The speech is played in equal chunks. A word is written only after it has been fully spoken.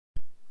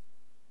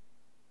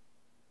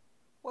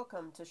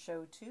Welcome to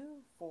show 2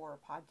 for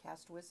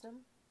Podcast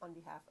Wisdom on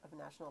behalf of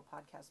National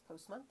Podcast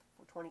Post Month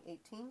for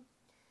 2018.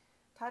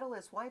 Title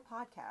is Why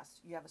Podcast?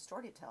 You have a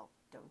story to tell,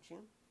 don't you?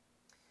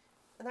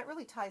 And that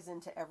really ties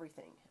into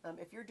everything.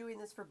 If you're doing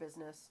this for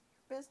business,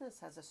 your business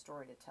has a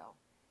story to tell,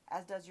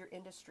 as does your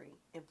industry,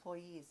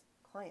 employees,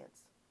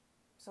 clients.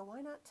 So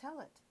why not tell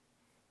it?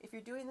 If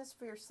you're doing this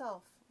for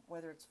yourself,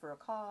 whether it's for a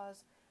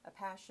cause, a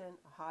passion,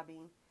 a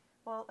hobby,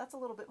 well, that's a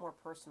little bit more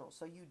personal,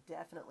 so you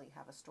definitely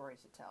have a story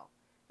to tell.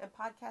 And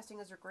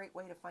podcasting is a great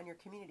way to find your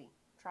community,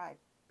 tribe,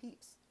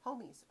 peeps,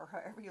 homies, or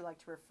however you like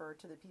to refer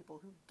to the people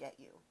who get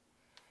you.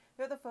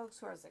 They're the folks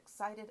who are as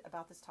excited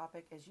about this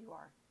topic as you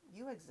are.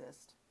 You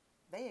exist,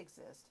 they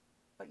exist,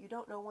 but you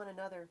don't know one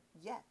another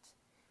yet.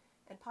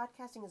 And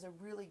podcasting is a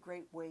really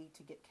great way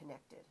to get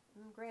connected.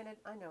 And granted,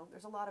 I know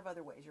there's a lot of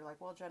other ways. You're like,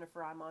 well,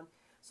 Jennifer, I'm on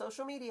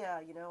social media,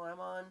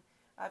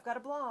 I've got a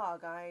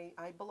blog, I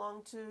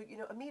belong to,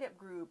 a meetup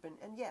group,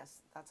 and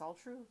yes, that's all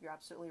true. You're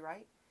absolutely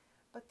right.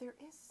 But there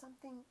is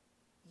something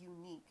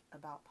unique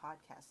about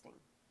podcasting.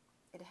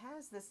 It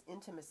has this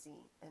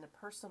intimacy and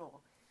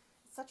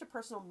such a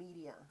personal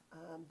media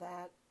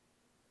that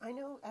I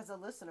know as a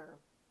listener,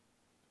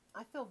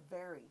 I feel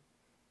very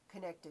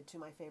connected to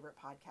my favorite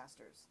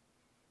podcasters.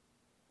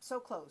 So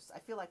close. I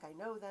feel like I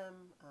know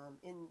them.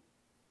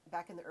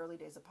 Back in the early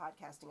days of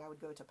podcasting, I would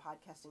go to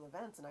podcasting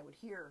events and I would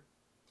hear,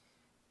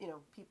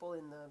 people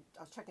I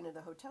was checking into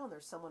the hotel and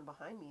there's someone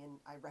behind me and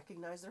I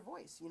recognize their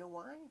voice. You know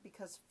why?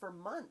 Because for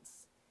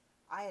months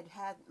I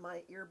had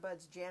my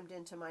earbuds jammed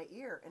into my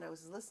ear and I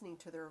was listening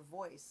to their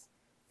voice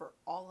for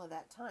all of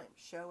that time,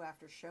 show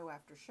after show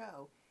after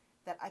show,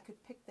 that I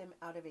could pick them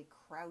out of a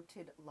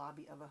crowded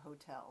lobby of a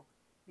hotel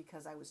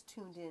because I was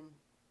tuned in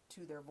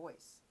to their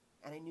voice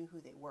and I knew who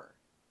they were.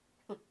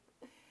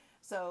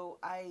 So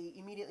I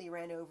immediately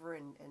ran over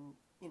and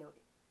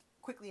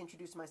quickly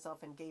introduced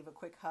myself and gave a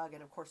quick hug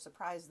and of course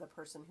surprised the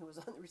person who was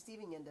on the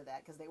receiving end of that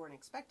because they weren't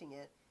expecting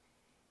it.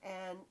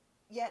 And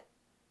yet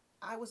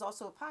I was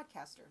also a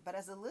podcaster, but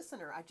as a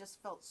listener, I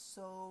just felt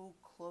so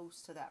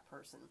close to that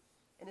person.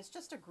 And it's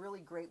just a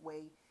really great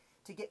way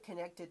to get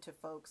connected to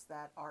folks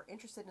that are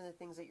interested in the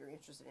things that you're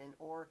interested in,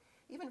 or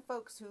even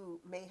folks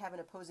who may have an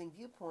opposing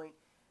viewpoint,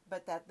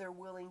 but that they're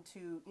willing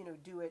to,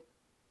 do it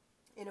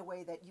in a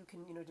way that you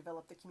can,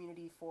 develop the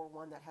community for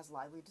one that has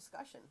lively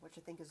discussion, which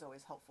I think is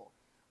always helpful.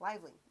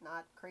 Lively,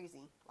 not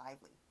crazy,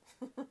 lively.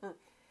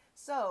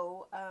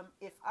 So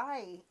if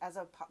I, as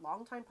a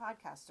longtime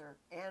podcaster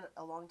and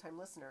a longtime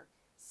listener,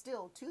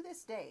 still to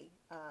this day,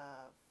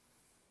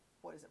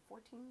 13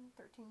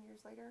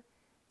 years later,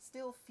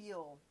 still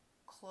feel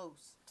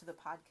close to the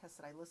podcasts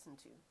that I listen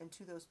to and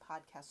to those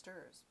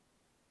podcasters.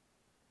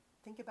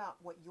 Think about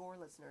what your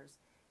listeners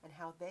and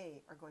how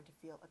they are going to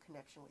feel a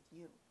connection with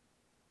you.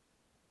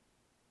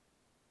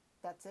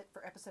 That's it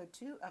for episode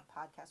 2 of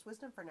Podcast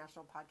Wisdom for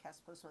National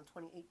Podcast Post Month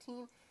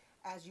 2018.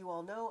 As you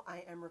all know,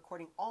 I am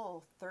recording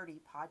all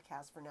 30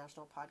 podcasts for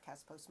National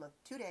Podcast Post Month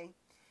today,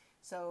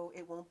 so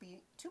it won't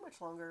be too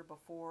much longer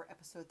before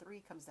episode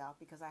 3 comes out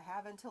because I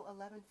have until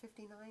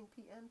 11:59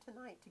 p.m.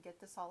 tonight to get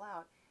this all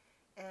out,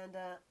 and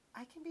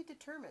I can be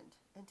determined,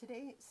 and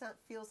today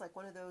feels like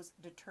one of those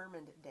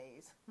determined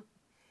days.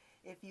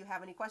 If you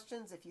have any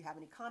questions, if you have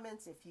any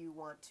comments, if you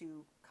want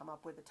to come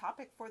up with a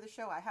topic for the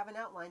show, I have an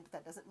outline, but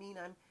that doesn't mean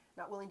I'm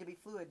not willing to be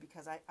fluid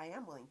because I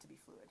am willing to be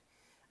fluid.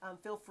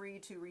 Feel free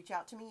to reach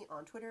out to me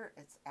on Twitter.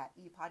 It's at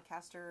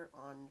ePodcaster,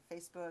 on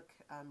Facebook,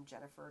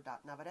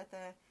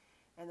 Jennifer.Navarrete,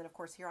 and then of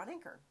course here on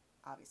Anchor,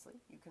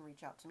 obviously, you can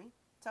reach out to me.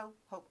 So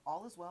hope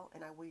all is well,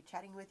 and I will be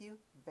chatting with you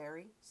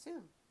very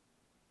soon.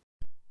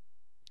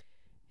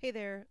 Hey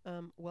there,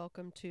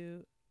 welcome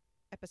to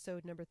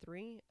episode number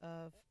 3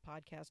 of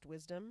Podcast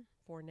Wisdom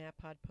for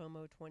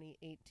NaPodPoMo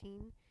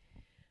 2018.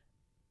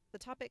 The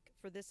topic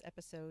for this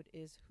episode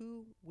is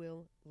who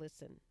will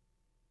listen?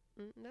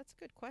 That's a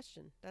good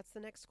question. That's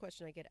the next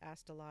question I get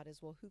asked a lot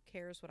is, well, who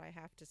cares what I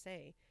have to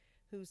say?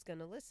 Who's going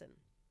to listen?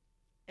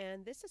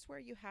 And this is where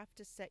you have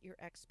to set your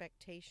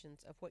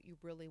expectations of what you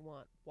really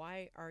want.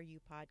 Why are you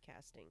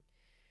podcasting?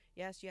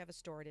 Yes, you have a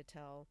story to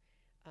tell,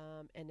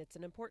 and it's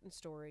an important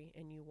story,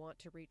 and you want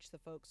to reach the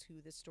folks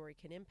who this story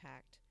can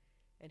impact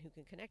and who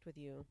can connect with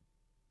you.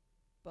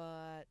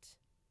 But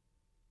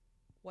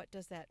what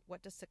does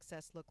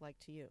success look like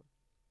to you?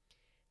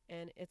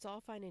 And it's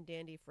all fine and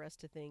dandy for us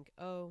to think,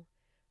 oh,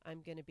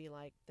 I'm going to be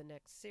like the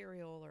next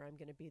Serial, or I'm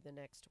going to be the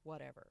next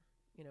whatever,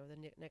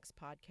 the next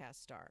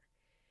podcast star.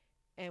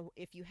 And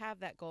if you have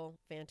that goal,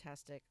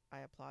 fantastic. I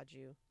applaud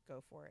you.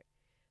 Go for it.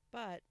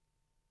 But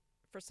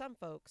for some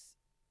folks,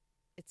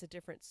 it's a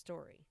different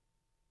story.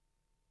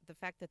 The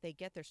fact that they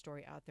get their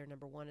story out there,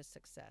 number one, is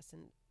success.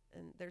 And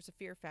there's a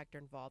fear factor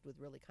involved with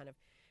really kind of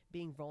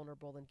being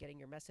vulnerable and getting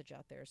your message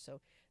out there. So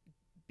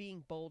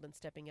being bold and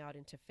stepping out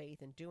into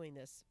faith and doing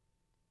this,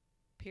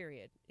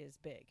 period, is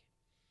big.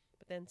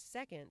 But then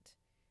second,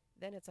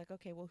 then it's like,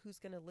 okay, well, who's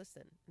going to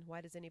listen? And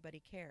why does anybody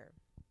care?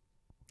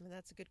 And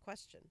that's a good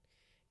question.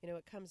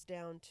 It comes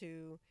down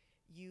to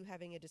you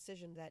having a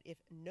decision that if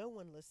no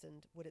one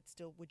listened,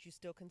 would you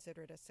still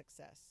consider it a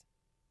success?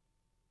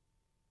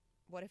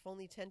 What if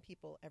only 10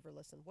 people ever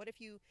listen? What if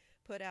you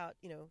put out,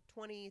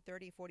 20,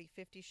 30, 40,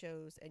 50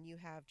 shows and you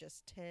have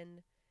just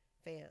 10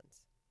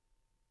 fans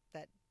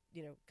that,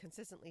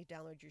 consistently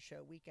download your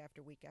show week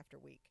after week after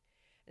week?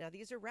 Now,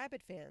 these are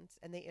rabid fans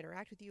and they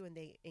interact with you and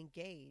they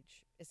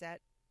engage. Is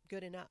that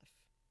good enough?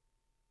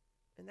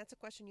 And that's a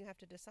question you have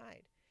to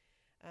decide.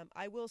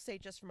 I will say,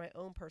 just from my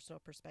own personal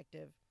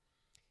perspective,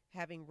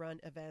 having run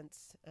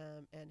events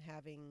and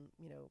having,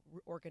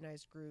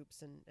 organized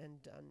groups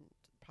and done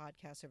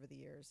podcasts over the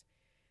years,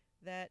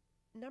 that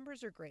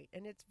numbers are great.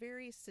 And it's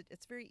very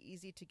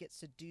easy to get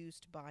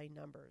seduced by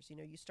numbers.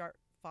 You start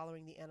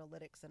following the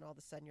analytics and all of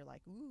a sudden you're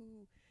like,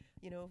 ooh,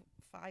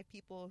 5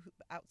 people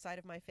outside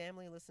of my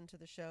family listen to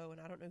the show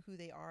and I don't know who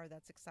they are.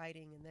 That's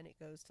exciting. And then it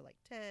goes to like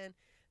 10,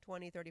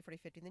 20, 30, 40,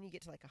 50. And then you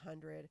get to like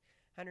 100,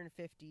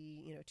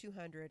 150,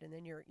 200. And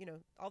then you're,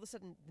 all of a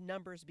sudden the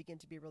numbers begin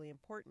to be really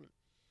important.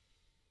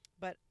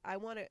 But I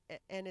want to,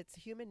 and it's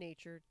human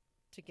nature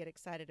to get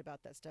excited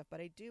about that stuff.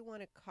 But I do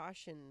want to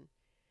caution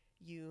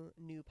you,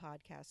 new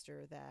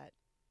podcaster, that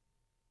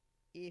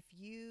if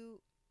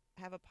you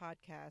have a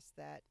podcast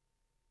that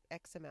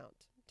X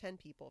amount, 10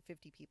 people,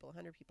 50 people,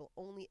 100 people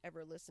only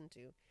ever listen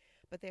to,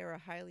 but they are a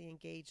highly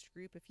engaged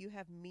group, if you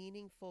have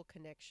meaningful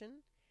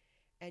connection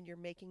and you're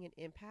making an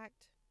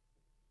impact,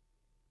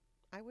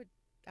 I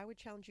would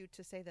challenge you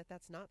to say that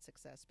that's not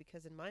success,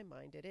 because in my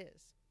mind it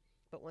is.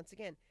 But once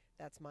again,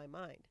 that's my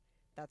mind.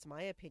 That's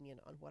my opinion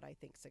on what I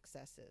think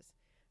success is.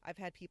 I've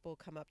had people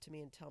come up to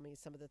me and tell me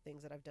some of the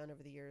things that I've done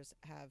over the years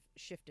have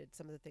shifted.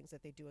 Some of the things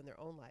that they do in their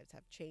own lives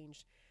have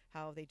changed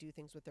how they do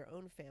things with their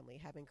own family,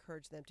 have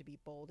encouraged them to be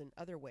bold in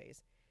other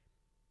ways.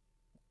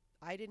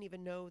 I didn't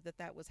even know that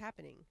that was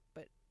happening,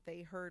 but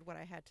they heard what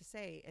I had to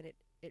say and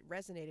it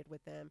resonated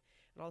with them.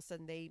 And all of a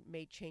sudden they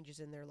made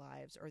changes in their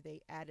lives, or they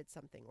added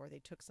something, or they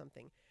took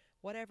something.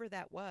 Whatever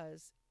that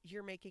was,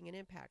 you're making an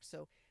impact.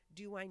 So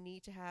do I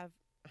need to have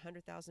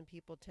 100,000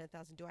 people,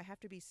 10,000? Do I have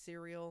to be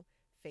serial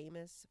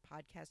famous,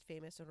 podcast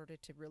famous, in order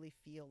to really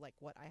feel like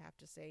what I have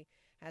to say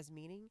has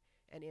meaning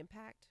and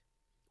impact,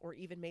 or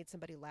even made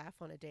somebody laugh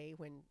on a day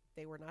when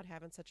they were not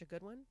having such a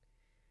good one?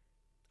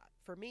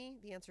 For me,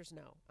 the answer is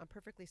no. I'm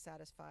perfectly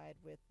satisfied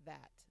with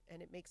that.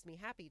 And it makes me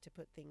happy to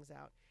put things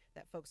out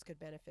that folks could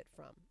benefit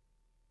from.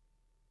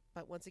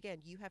 But once again,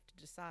 you have to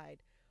decide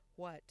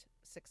what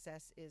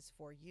success is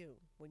for you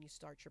when you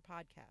start your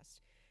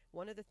podcast.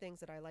 One of the things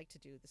that I like to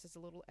do, this is a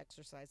little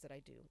exercise that I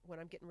do when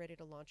I'm getting ready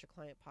to launch a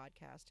client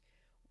podcast.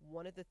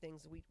 One of the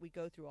things we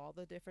go through all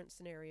the different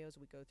scenarios.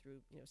 We go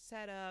through,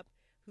 setup,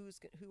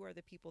 who are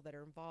the people that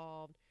are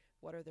involved,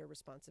 what are their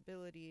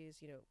responsibilities.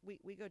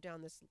 We go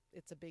down this,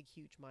 it's a big,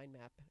 huge mind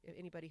map.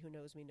 Anybody who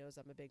knows me knows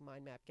I'm a big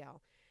mind map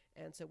gal.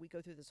 And so we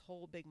go through this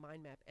whole big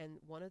mind map. And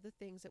one of the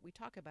things that we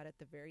talk about at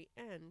the very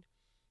end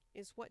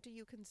is, what do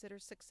you consider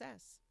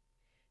success?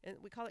 And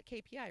we call it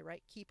KPI,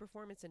 right? Key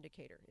performance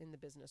indicator in the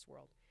business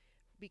world.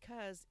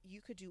 Because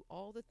you could do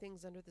all the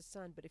things under the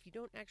sun, but if you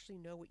don't actually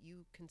know what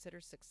you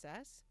consider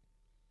success,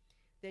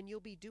 then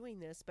you'll be doing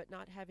this but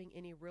not having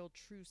any real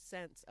true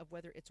sense of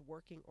whether it's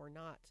working or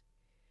not.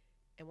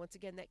 And once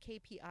again, that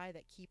KPI,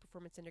 that key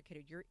performance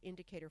indicator, your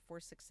indicator for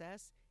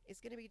success, is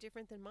going to be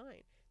different than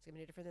mine. It's going to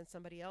be different than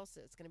somebody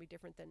else's. It's going to be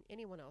different than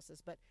anyone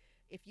else's. But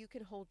if you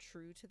can hold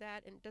true to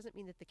that, and it doesn't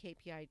mean that the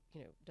KPI,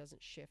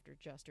 doesn't shift or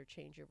adjust or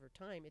change over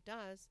time. It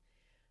does.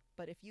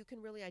 But if you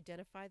can really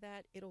identify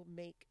that, it'll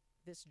make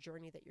this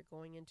journey that you're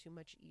going into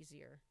much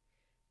easier.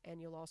 And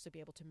you'll also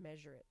be able to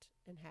measure it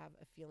and have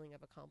a feeling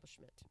of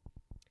accomplishment.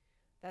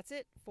 That's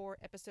it for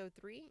episode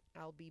 3.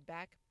 I'll be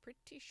back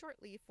pretty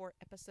shortly for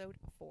episode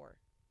 4.